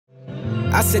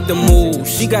I set the mood,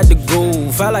 she got the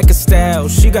groove. I like her style,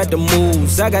 she got the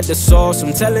moves. I got the sauce,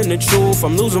 I'm telling the truth.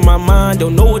 I'm losing my mind,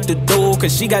 don't know what to do,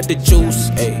 cause she got the juice.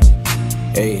 Ayy,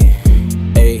 ayy,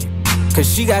 ayy,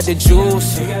 cause she got the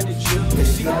juice.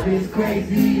 Cause she got it's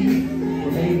crazy.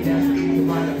 Well, maybe that's the reason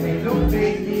why I play no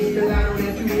baby. Cause I don't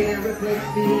let you here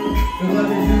replace me. The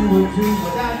loving you would do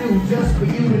what I do just for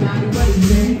you, and I do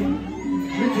anything.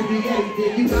 Literally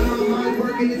anything. You got my mind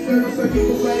working in circles, searching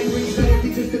for wedding rings. Let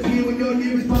it just appear when you're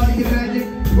nearest body of magic.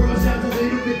 World shines a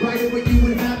little bit brighter when you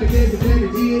would happen. There's an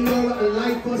energy in aura, a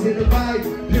light force in the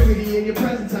vibe. Purity in your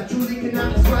presence, I truly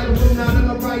cannot describe it. I'm not in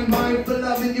my right mind for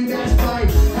loving you, that's fine.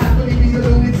 Happily be a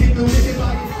lunatic,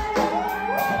 like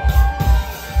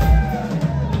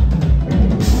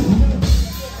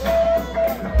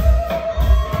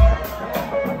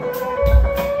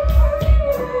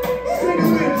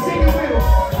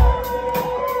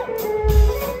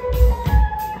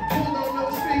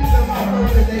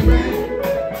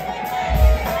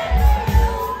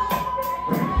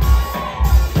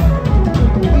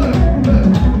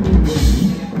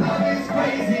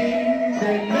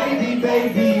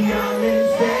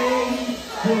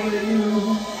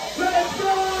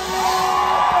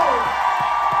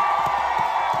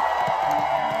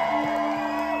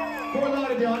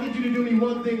I need you to do me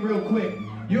one thing real quick.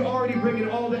 You're already bringing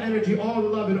all the energy, all the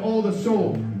love, and all the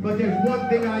soul. But there's one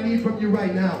thing I need from you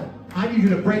right now. I need you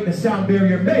to break the sound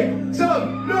barrier. Make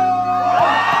some noise!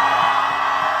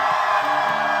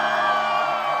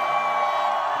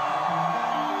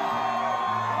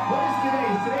 What is today?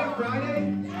 Is today a Friday?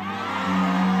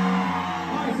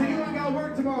 Alright, so you ain't gotta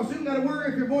work tomorrow, so you ain't gotta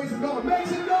worry if your voice is gone. Make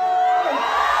some noise!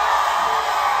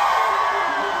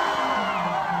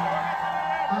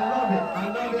 I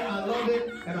love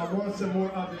it, and I want some more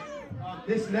of it.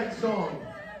 This next song,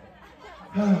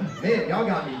 man, y'all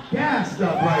got me gassed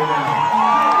up right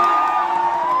now.